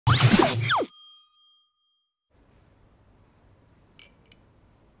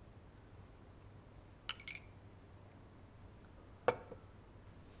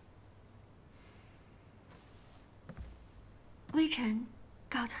微臣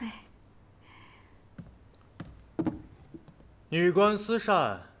告退。女官思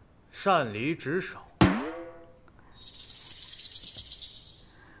善，擅离职守。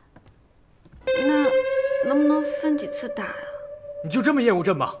那能不能分几次打呀？你就这么厌恶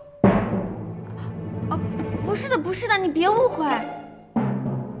朕吗？不是的，不是的，你别误会。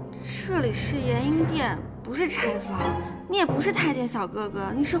这里是延英殿，不是柴房。你也不是太监小哥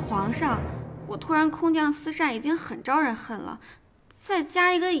哥，你是皇上。我突然空降思善已经很招人恨了，再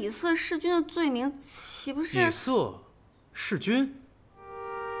加一个以色弑君的罪名，岂不是？以色弑君？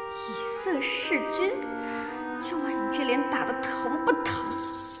以色弑君？就问你这脸打得疼不疼？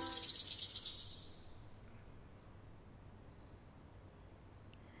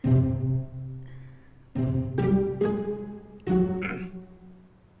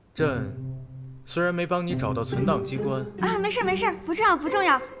朕虽然没帮你找到存档机关啊，没事没事，不重要不重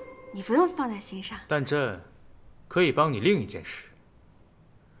要，你不用放在心上。但朕可以帮你另一件事。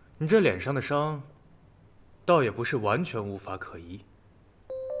你这脸上的伤，倒也不是完全无法可医。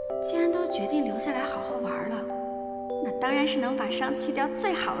既然都决定留下来好好玩了，那当然是能把伤去掉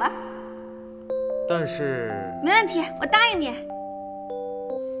最好了。但是……没问题，我答应你。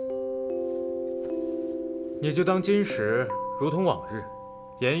你就当今时如同往日，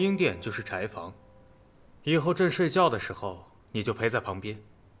延英殿就是柴房。以后朕睡觉的时候，你就陪在旁边。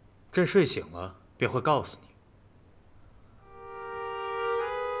朕睡醒了便会告诉你。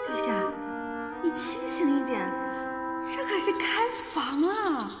陛下，你清醒一点，这可是开房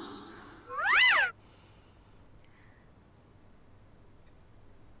啊！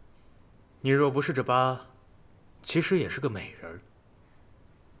你若不是这疤，其实也是个美人儿。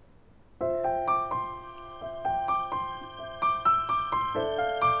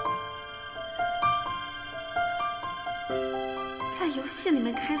在游戏里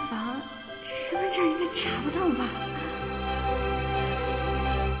面开房，身份证应该查不到吧？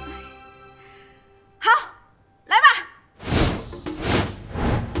好，来吧！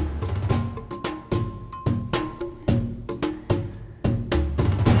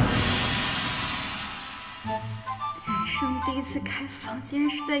人生第一次开房，竟然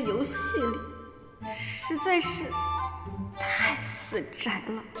是在游戏里，实在是太死宅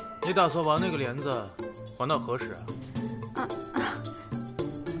了。你打算玩那个帘子，玩到何时啊？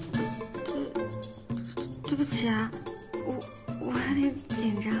对不起啊，我有点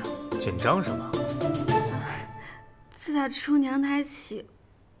紧张。紧张什么？自打出娘胎起，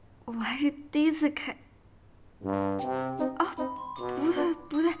我还是第一次开。哦，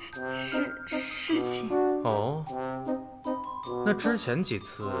不对，是事情。哦，那之前几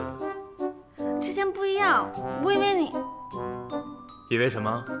次？之前不一样，我以为你。以为什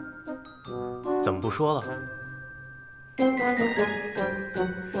么？怎么不说了？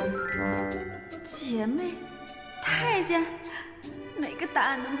姐妹，太监，哪个答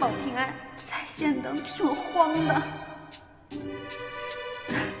案能保平安？在线等挺慌的。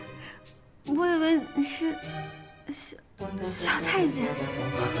我以为你是小太监。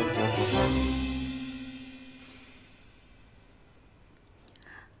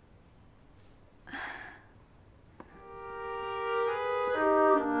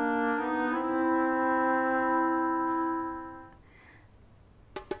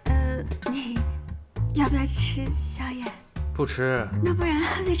你要不要吃宵夜？不吃。那不然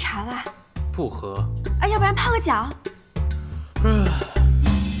喝杯茶吧。不喝。啊，要不然泡个脚。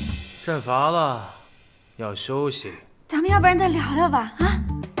朕乏了，要休息。咱们要不然再聊聊吧，啊？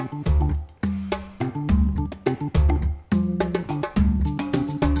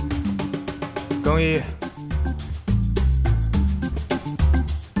更衣。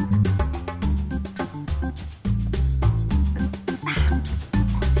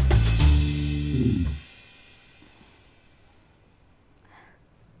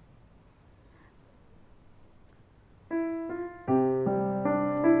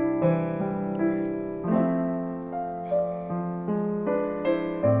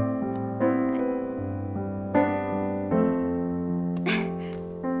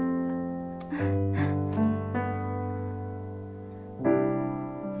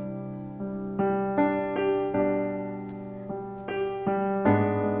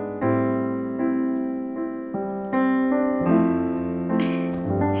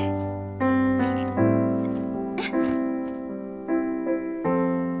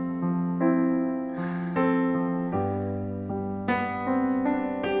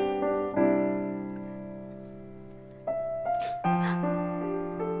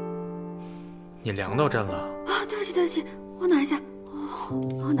你凉到针了。啊，对不起对不起，我暖一下。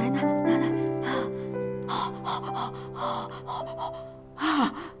哦，拿。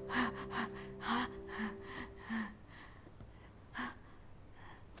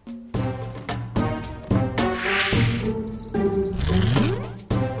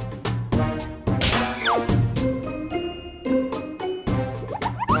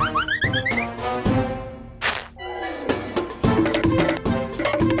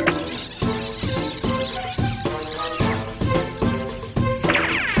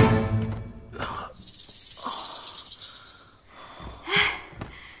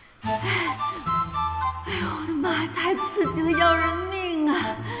太刺激了，要人命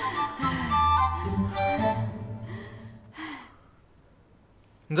啊！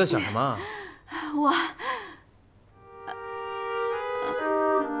你在想什么？我，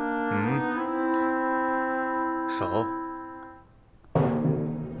手。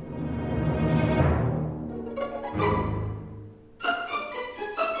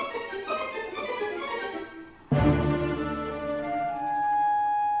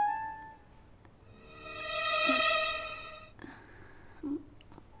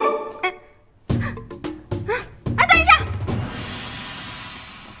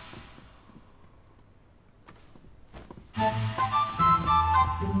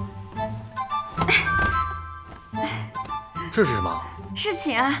这是什么？是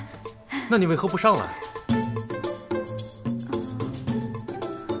请啊。那你为何不上来？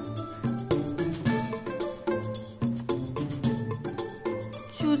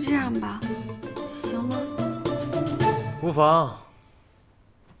就这样吧，行吗？无妨，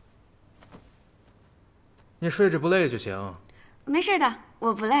你睡着不累就行。没事的，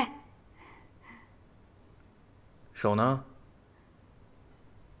我不累。手呢？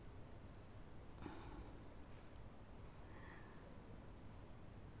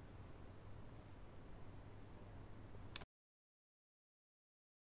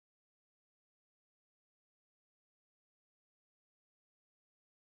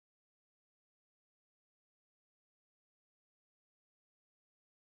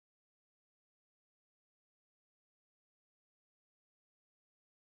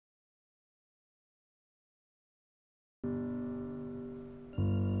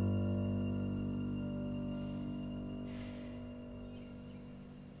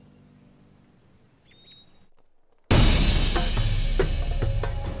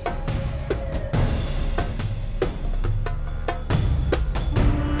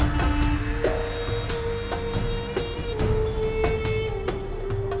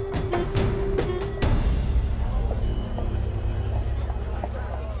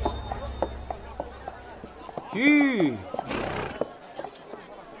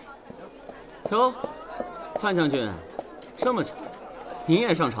哟，范将军，这么巧，您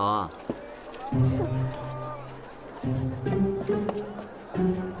也上朝啊？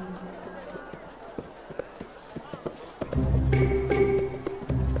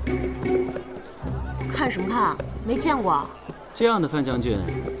看什么看？没见过。这样的范将军，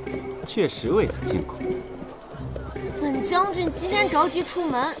确实未曾见过。本将军今天着急出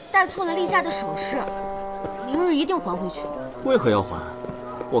门，带错了立下的首饰，明日一定还回去。为何要还？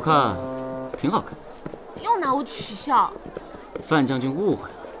我看挺好看。又拿我取笑。范将军误会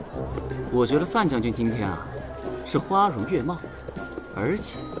了，我觉得范将军今天啊，是花容月貌，而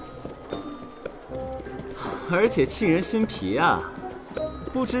且沁人心脾啊！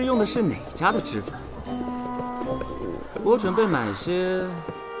不知用的是哪家的脂粉？我准备买些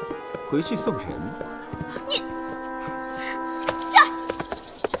回去送人。你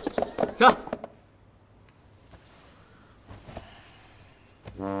驾！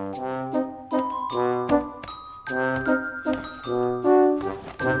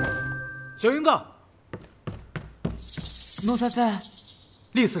小英子，奴才在。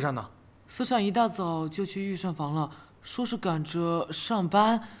厉四山呢？四山一大早就去御膳房了，说是赶着上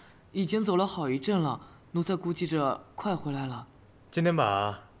班，已经走了好一阵了。奴才估计着快回来了。今天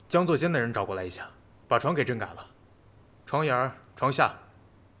把江作监的人找过来一下，把床给朕改了，床沿、床下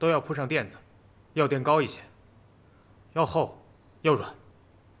都要铺上垫子，要垫高一些，要厚，要软。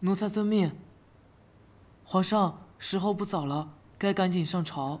奴才遵命。皇上，时候不早了，该赶紧上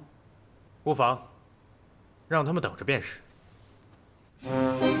朝。无妨，让他们等着便是。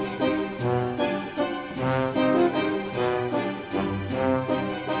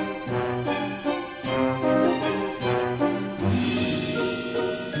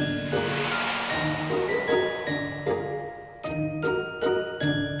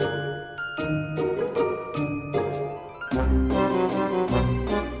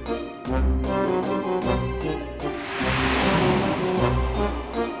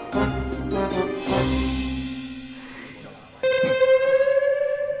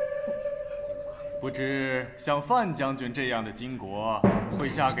像范将军这样的巾帼，会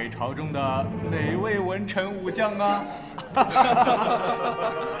嫁给朝中的哪位文臣武将啊？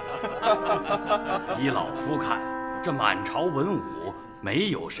依老夫看，这满朝文武，没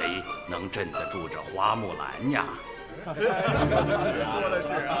有谁能镇得住这花木兰呀。说的是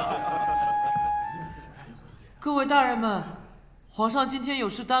啊。各位大人们，皇上今天有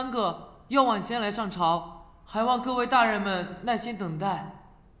事耽搁，要晚些来上朝，还望各位大人们耐心等待。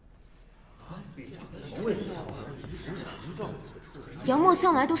杨墨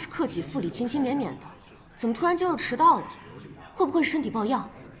向来都是克己复礼、勤勤勉勉的，怎么突然间又迟到了？会不会是身体抱恙？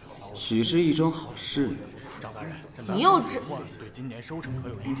许是一桩好事。张大人，你又知对今年收成可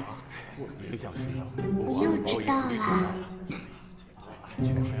有影响？影响是啊。你又知道了。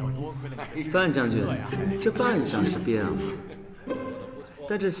范将军，这扮相是变了，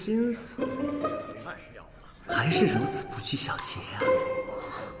但这心思还是如此不拘小节啊！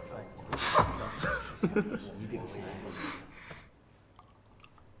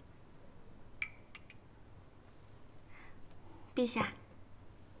陛下，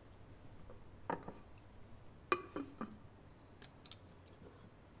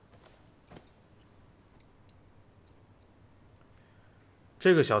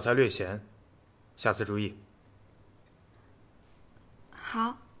这个小菜略咸，下次注意。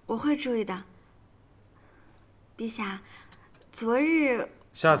好，我会注意的。陛下，昨日……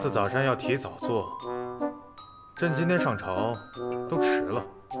下次早膳要提早做。朕今天上朝都迟了。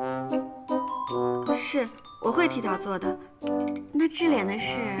是，我会提早做的。那治脸的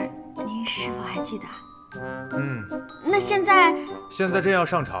事，您是否还记得？那现在朕要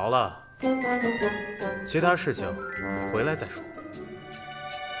上朝了，其他事情回来再说。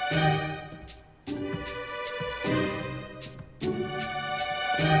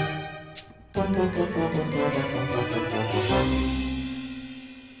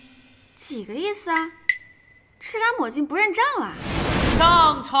几个意思啊？吃干抹净不认账了？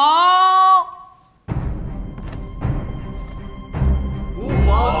上朝！吾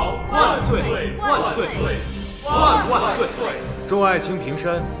皇万岁万岁万岁！众爱卿平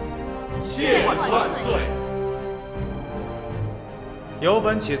身，谢万岁！有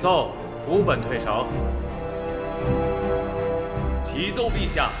本起奏，无本退朝。启奏陛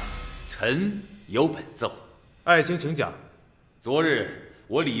下，臣有本奏。爱卿请讲。昨日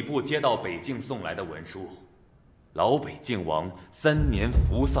我礼部接到北境送来的文书，老北境王3年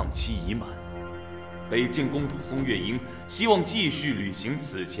服丧期已满，北境公主松月樱希望继续履行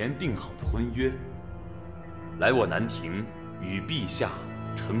此前定好的婚约，来我南庭与陛下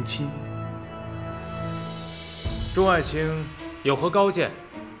成亲。众爱卿有何高见？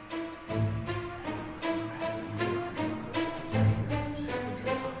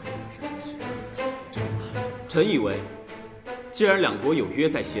臣以为，既然两国有约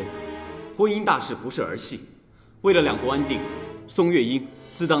在先，婚姻大事不是儿戏。为了两国安定，松月樱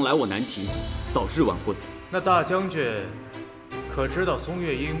自当来我南庭，早日完婚。那大将军可知道松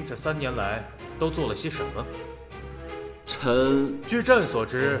月樱这3年来都做了些什么？据朕所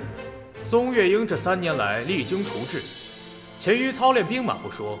知，松月樱这3年来励精图治，勤于操练兵马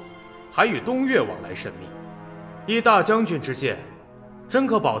不说，还与东越往来甚密。依大将军之见，真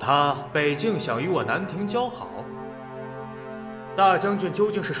可保他北境想与我南庭交好？大将军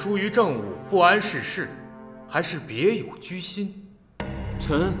究竟是疏于政务，不谙世事，还是别有居心？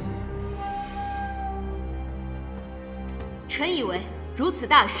臣以为如此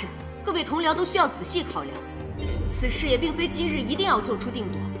大事，各位同僚都需要仔细考量。此事也并非今日一定要做出定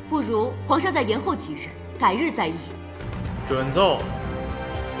夺，不如皇上再延后几日，改日再议。准奏。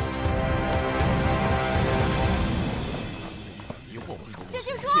谢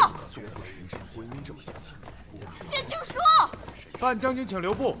庆书，谢庆书。范将军，请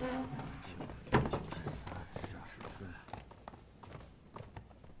留步。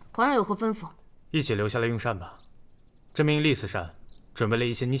皇上有何吩咐？一起留下来用膳吧。朕命厉四膳准备了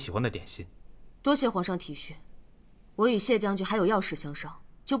一些你喜欢的点心。多谢皇上体恤，我与谢将军还有要事相商，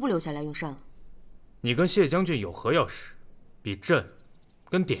就不留下来用膳了。你跟谢将军有何要事，比朕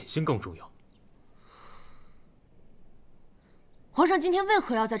跟点心更重要。皇上今天为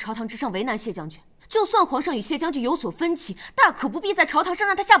何要在朝堂之上为难谢将军？就算皇上与谢将军有所分歧，大可不必在朝堂上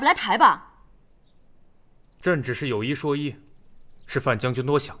让他下不来台吧？朕只是有一说一，是范将军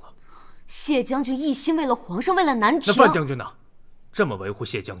多想了。谢将军一心为了皇上，为了南庭。那范将军呢？这么维护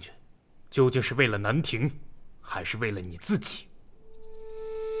谢将军，究竟是为了南庭，还是为了你自己？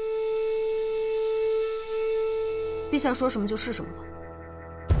陛下说什么就是什么吧。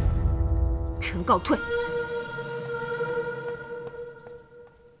臣告退。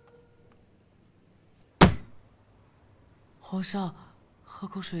皇上，喝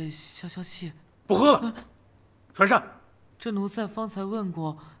口水消消气。不喝了。传膳。这奴才方才问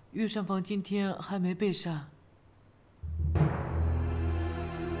过，御膳房今天还没备膳。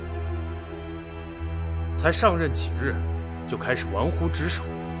才上任几日，就开始玩忽职守。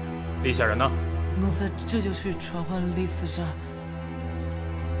立下人呢？奴才这就去传唤厉四善。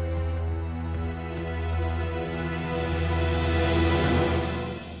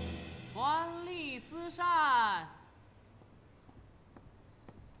传厉四善。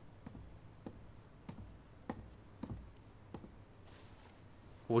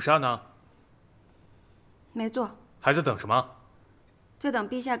五杀呢？没做。还在等什么？在等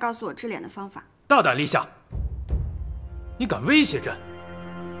陛下告诉我治脸的方法。大胆立下！你敢威胁朕？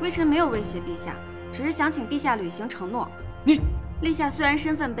微臣没有威胁陛下，只是想请陛下履行承诺。你，立下虽然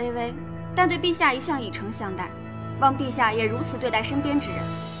身份卑微，但对陛下一向以诚相待，望陛下也如此对待身边之人。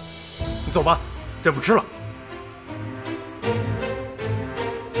你走吧，朕不吃了。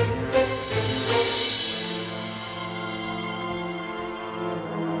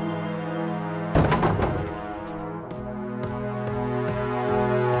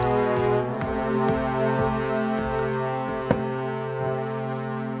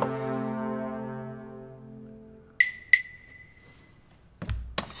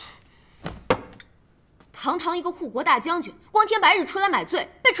堂堂一个护国大将军，光天白日出来买醉，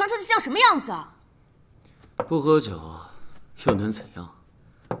被传出去像什么样子啊？不喝酒又能怎样？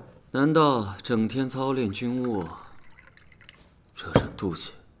难道整天操练军务，惹人妒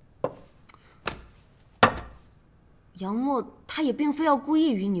忌？杨墨他也并非要故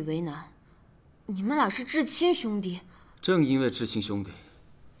意与你为难，你们俩是至亲兄弟。正因为至亲兄弟，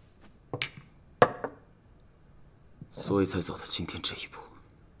所以才走到今天这一步。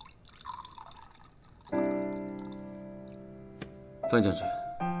范将军，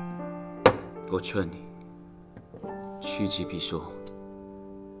我劝你趋吉避凶，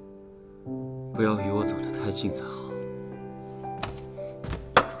不要与我走得太近才好。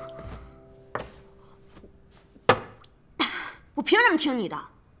我凭什么听你的？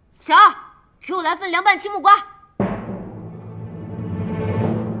小二，给我来份凉拌青木瓜。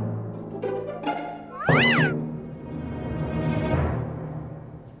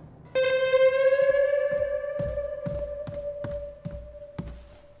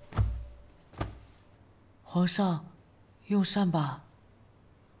皇上，用膳吧。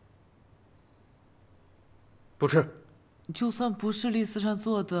不吃。就算不是厉四善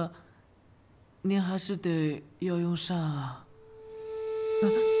做的，您还是得要用膳啊。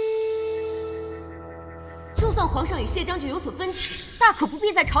就算皇上与谢将军有所分歧，大可不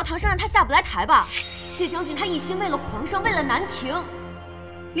必在朝堂上让他下不来台吧？谢将军他一心为了皇上，为了南庭。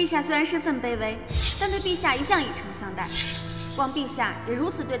立下虽然身份卑微，但对陛下一向以诚相待，望陛下也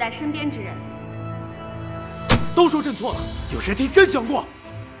如此对待身边之人。都说朕错了，有谁替朕想过？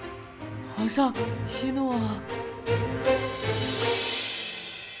皇上，息怒啊！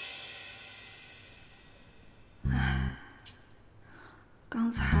刚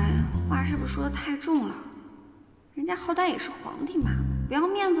才话是不是说的太重了？人家好歹也是皇帝嘛，不要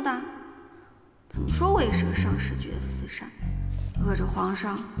面子的。怎么说我也是个上世纪的私善，恶着皇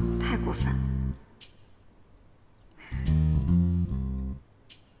上太过分了。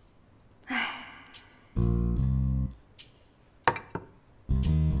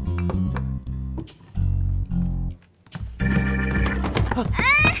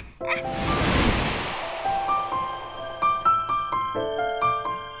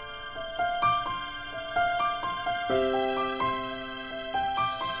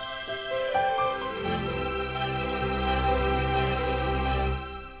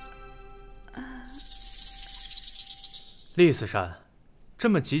厉四善，这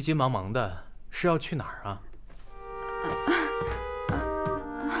么急急忙忙的，是要去哪儿啊？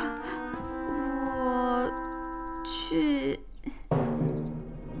我去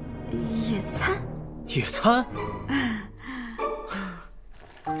野餐。野餐？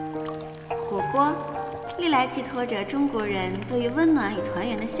火锅历来寄托着中国人对于温暖与团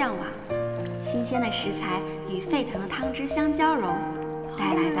圆的向往，新鲜的食材与沸腾的汤汁相交融，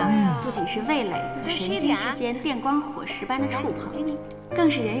带来的不仅是味蕾和神经之间电光火石般的触碰，更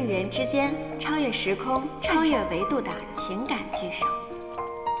是人与人之间超越时空、超越维度的情感聚首。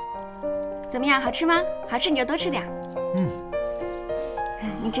怎么样，好吃吗？好吃你就多吃点。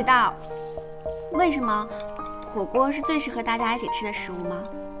你知道为什么火锅是最适合大家一起吃的食物吗？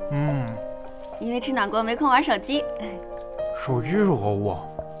因为吃暖锅没空玩手机。手机是何物？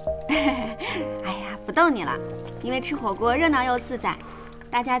哎呀，不逗你了，因为吃火锅热闹又自在，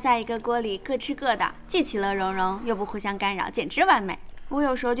大家在一个锅里各吃各的，既其乐融融，又不互相干扰，简直完美。我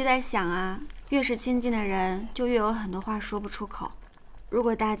有时候就在想啊，越是亲近的人，就越有很多话说不出口。如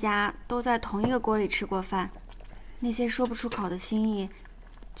果大家都在同一个锅里吃过饭，那些说不出口的心意，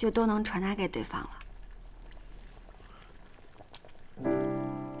就都能传达给对方了。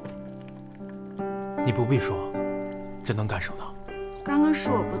你不必说，真能感受到。刚刚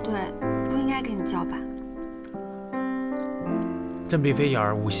是我不对，不应该给你叫板。朕并非言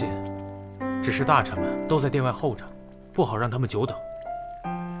而无信，只是大臣们都在殿外候着，不好让他们久等。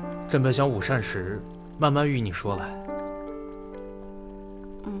朕本想午膳时慢慢与你说来。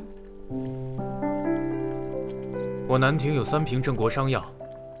我南庭有3瓶镇国伤药，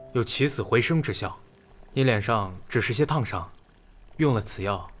有起死回生之效。你脸上只是些烫伤，用了此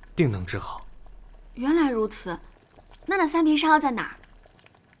药定能治好。原来如此，那3瓶伤药在哪儿？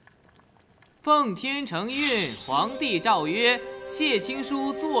奉天承运，皇帝诏曰：谢卿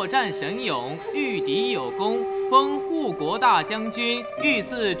书作战神勇，御敌有功，封护国大将军，御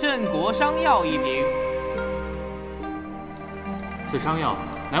赐镇国伤药1瓶。此伤药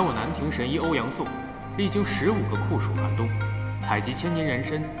乃我南庭神医欧阳颂历经15个酷暑寒冬，采集千年人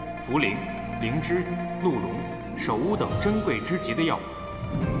参、茯苓、灵芝、鹿茸、首乌等珍贵之极的药物，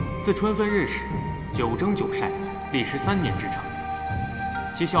自春分日始，9蒸9晒，历时3年之长，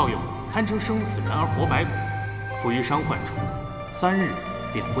其效用堪称生死人而活百骨，服于伤患处，3日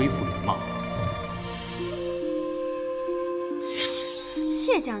便恢复原貌。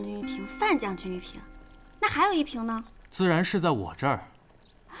谢将军1瓶，范将军1瓶，那还有1瓶呢？自然是在我这儿。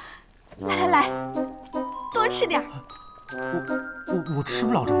来，多吃点。我吃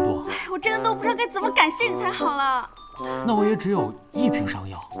不了这么多。我真的都不知道该怎么感谢你才好了。那我也只有1瓶伤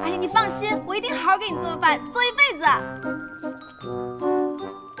药。哎呀，你放心，我一定好好给你做饭，做一辈子。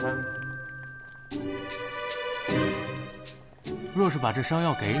若是把这伤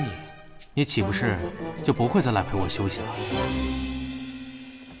药给你，你岂不是就不会再来陪我休息了？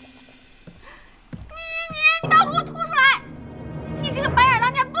你把我吐出来！你这个白眼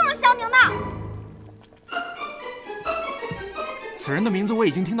狼，你还不如萧宁呢！此人的名字我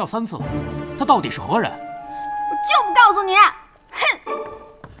已经听到3次了，他到底是何人？我就不告诉你！哼！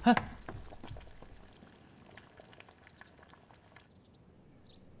哎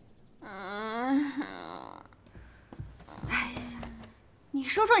呀，你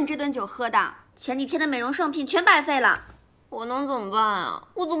说说你这顿酒喝的，前几天的美容圣品全白费了。我能怎么办啊？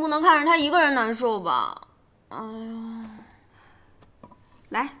我总不能看着他一个人难受吧？哎呀，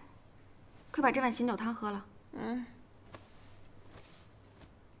来，快把这碗醒酒汤喝了。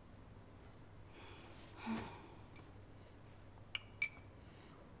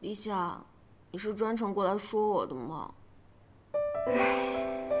立夏，你是专程过来说我的吗？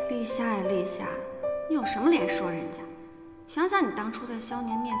立夏呀立夏，你有什么脸说人家？想想你当初在萧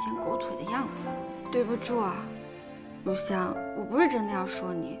年面前狗腿的样子。对不住啊，如香，我不是真的要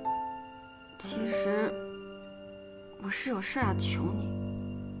说你，其实我是有事要求你。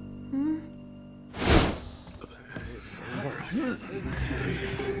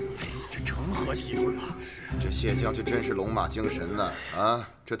这成何体统啊！这谢将军真是龙马精神呢！啊，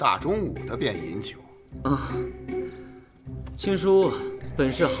这大中午的便饮酒。卿叔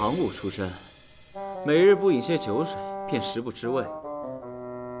本是行伍出身，每日不饮些酒水，便食不知味。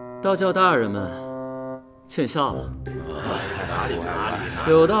倒叫大人们见笑了。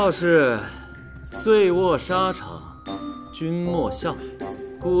有道是：醉卧沙场，君莫笑；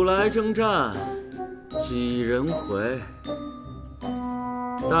古来征战，几人回？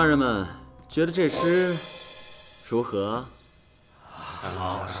大人们觉得这诗如何？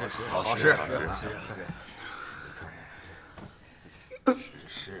好诗，好诗。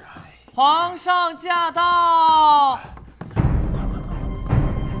是啊。皇上驾到！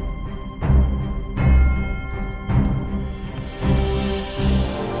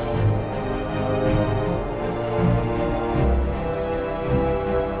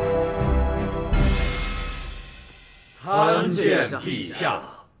参见陛下。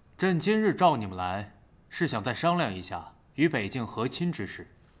朕今日召你们来，是想再商量一下与北境和亲之事。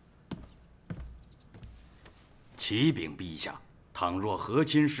启禀陛下，倘若和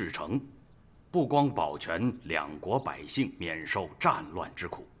亲事成，不光保全两国百姓免受战乱之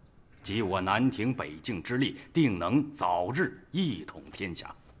苦，及我南庭北境之力，定能早日一统天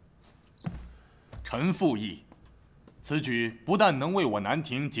下。臣附议，此举不但能为我南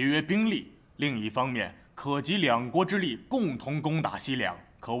庭节约兵力，另一方面可集两国之力共同攻打西凉，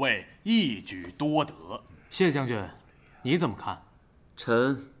可谓一举多得。谢将军，你怎么看？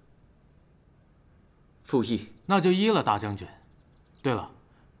臣附议。那就依了大将军。对了，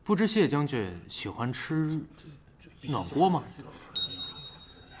不知谢将军喜欢吃暖锅吗？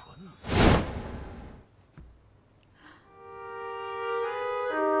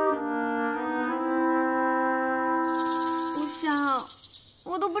无香，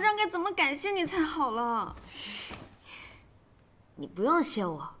我都不知道该怎么感谢你才好了。你不用谢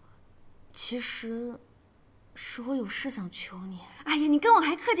我，其实是我有事想求你。哎呀，你跟我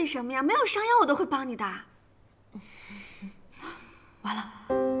还客气什么呀？没有伤腰我都会帮你的。完了，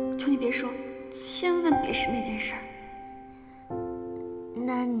求你别说，千万别是那件事儿。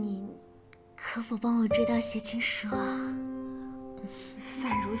那你可否帮我追到写情书啊？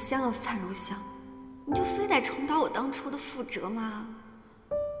范如香啊，范如香，你就非得重蹈我当初的覆辙吗？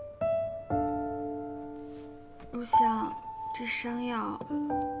如香，这伤药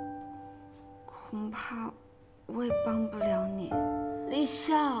恐怕我也帮不了你。立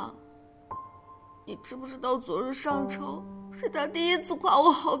夏，你知不知道昨日上朝是他第一次夸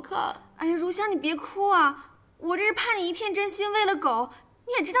我好看？哎呀，如香，你别哭啊！我这是盼你一片真心喂了狗。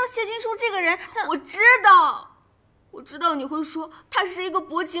你也知道谢青书这个人，我知道你会说他是一个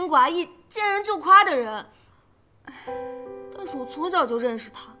薄情寡义、见人就夸的人，但是我从小就认识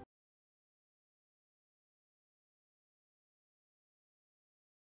他。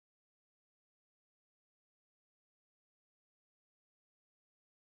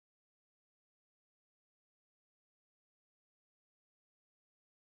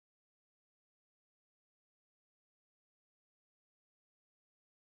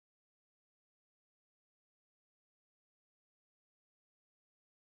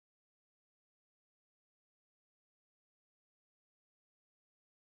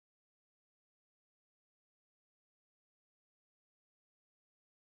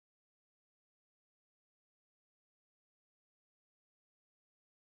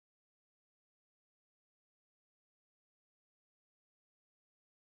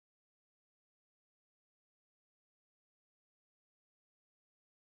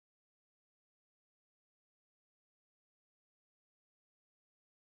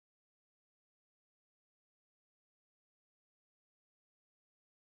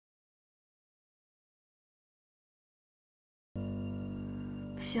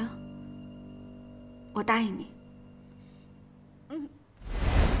行，我答应你。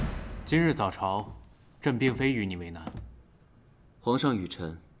今日早朝，朕并非与你为难。皇上与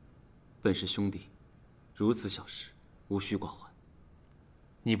臣本是兄弟，如此小事无需挂怀。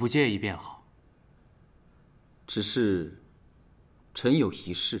你不介意便好。只是臣有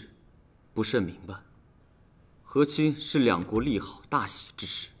一事不甚明白。和亲是两国利好大喜之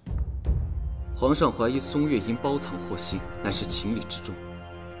时，皇上怀疑松月因包藏祸心，乃是情理之中。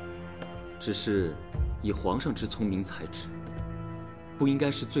只是以皇上之聪明才智，不应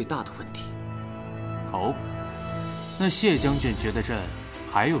该是最大的问题。哦，那谢将军觉得朕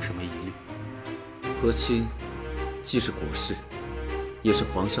还有什么疑虑？和亲既是国事，也是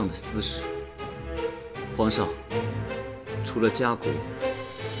皇上的私事。皇上除了家国，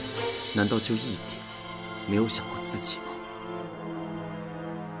难道就一点没有想过自己吗？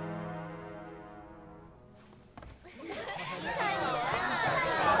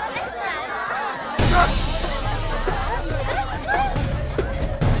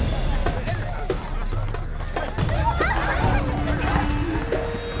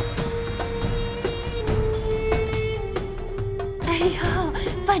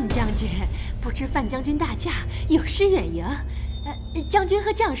范将军，不知范将军大驾，有失远迎。将军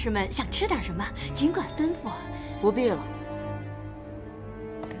和将士们想吃点什么，尽管吩咐。不必了，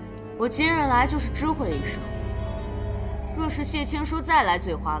我今日来就是知会一声，若是谢青书再来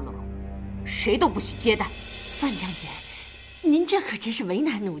醉花楼，谁都不许接待。范将军，您这可真是为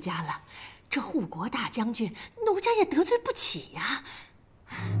难奴家了。这护国大将军，奴家也得罪不起呀。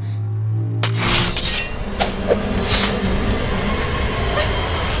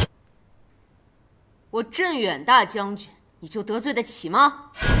我镇远大将军，你就得罪得起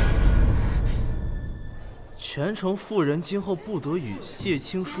吗？全城妇人今后不得与谢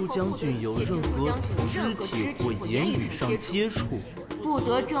青书将军有任何肢体或言语上接触，不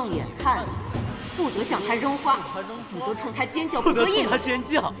得正眼看他，不得向他扔话，不得冲他尖叫，不得冲他尖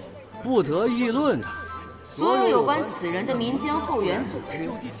叫，不得议论他。所有有关此人的民间后援组织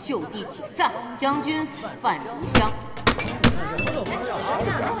就地解散。将军范如香。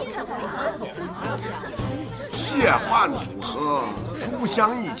谢范组合，书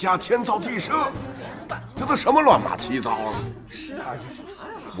香一家，天造地设，这都什么乱码七糟了？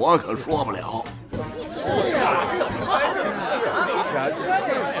我可说不了。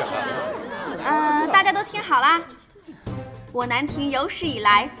大家都听好啦，我南庭有史以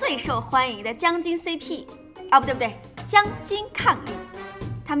来最受欢迎的将军 CP， 不对，将军伉俪，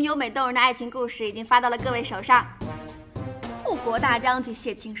他们优美动人的爱情故事已经发到了各位手上。护国大将军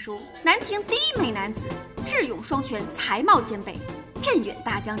谢青书，南庭第一美男子，智勇双全，才貌兼备；镇远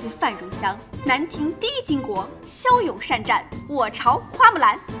大将军范如香，南庭第一巾帼，骁勇善战，我朝花木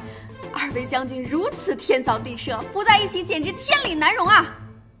兰。二位将军如此天造地设，不在一起简直天理难容啊！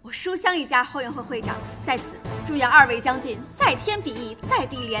我书香一家后援会会长在此祝愿二位将军在天比翼，在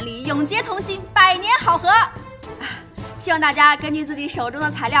地连理，永结同心，百年好合。希望大家根据自己手中的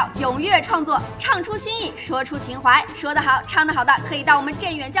材料踊跃创作，唱出心意，说出情怀。说得好，唱得好的可以到我们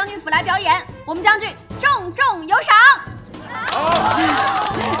镇远将军府来表演，我们将军重重有赏。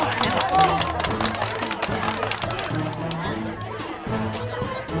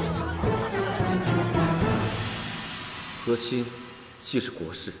和亲既是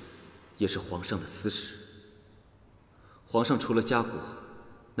国事，也是皇上的私事。皇上除了家国，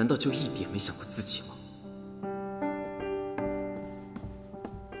难道就一点没想过自己吗？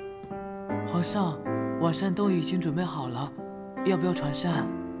皇上，晚膳都已经准备好了，要不要传膳？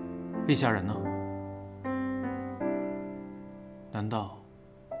立下人呢？难道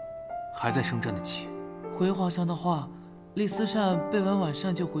还在生朕的气？回皇上的话，立思善备完晚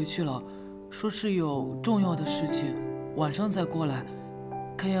膳就回去了，说是有重要的事情，晚上再过来。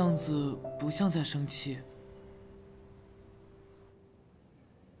看样子不像在生气。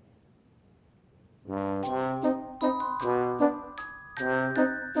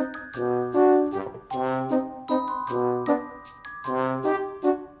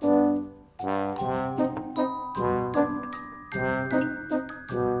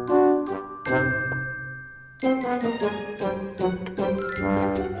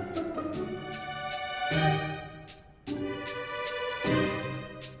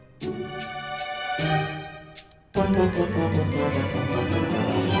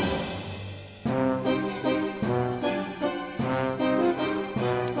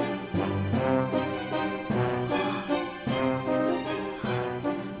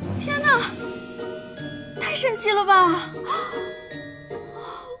天哪，太神奇了吧！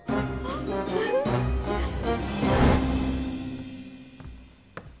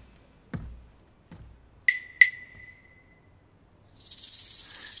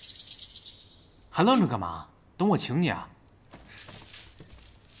还愣着干嘛？等我请你啊！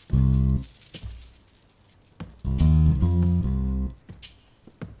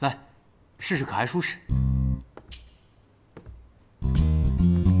来，试试可爱舒适。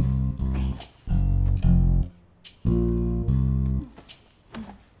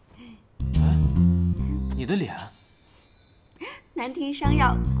哎，你的脸难听伤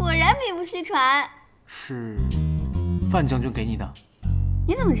药果然名不虚传。是范将军给你的？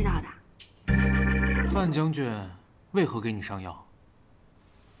你怎么知道的？范将军为何给你上药？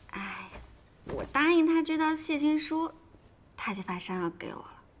哎，我答应他追到谢亲书，他就把伤药给我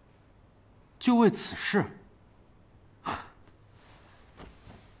了。就为此事？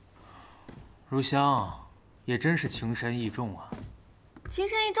如香也真是情深意重啊。情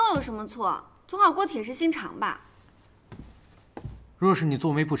深意重有什么错？总好过铁石心肠吧。若是你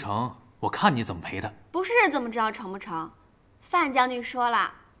做媒不成，我看你怎么赔的。不是怎么知道成不成？范将军说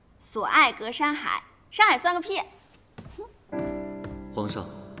了，所爱隔山海。山海算个屁！皇上，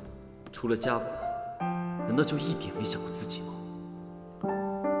除了家国，难道就一点没想过自己吗？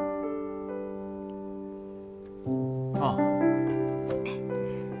哦，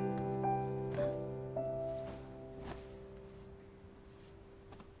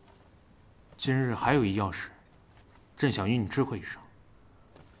今日还有一要事，朕想与你知会一声。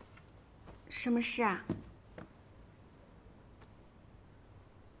什么事啊？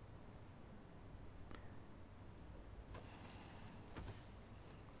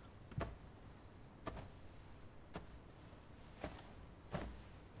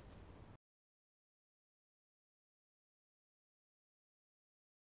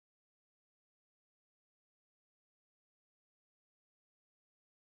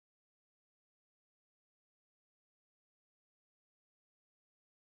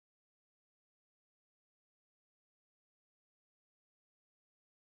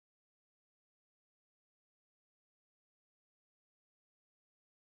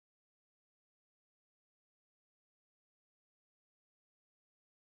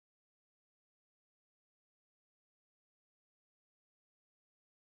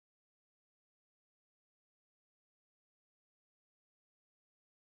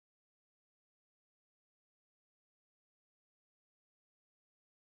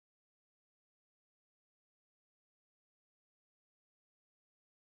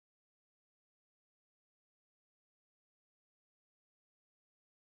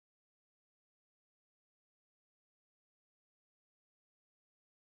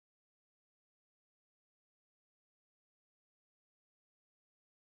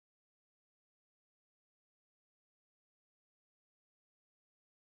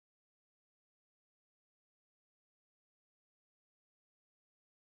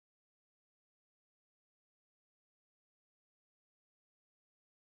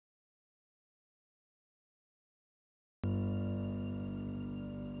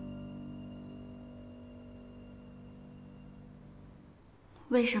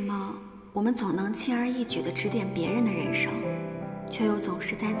为什么我们总能轻而易举地指点别人的人生，却又总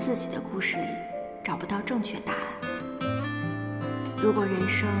是在自己的故事里找不到正确答案？如果人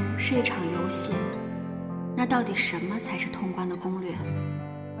生是一场游戏，那到底什么才是通关的攻略？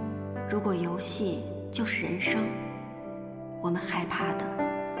如果游戏就是人生，我们害怕的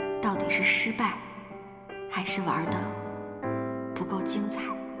到底是失败，还是玩的不够精彩？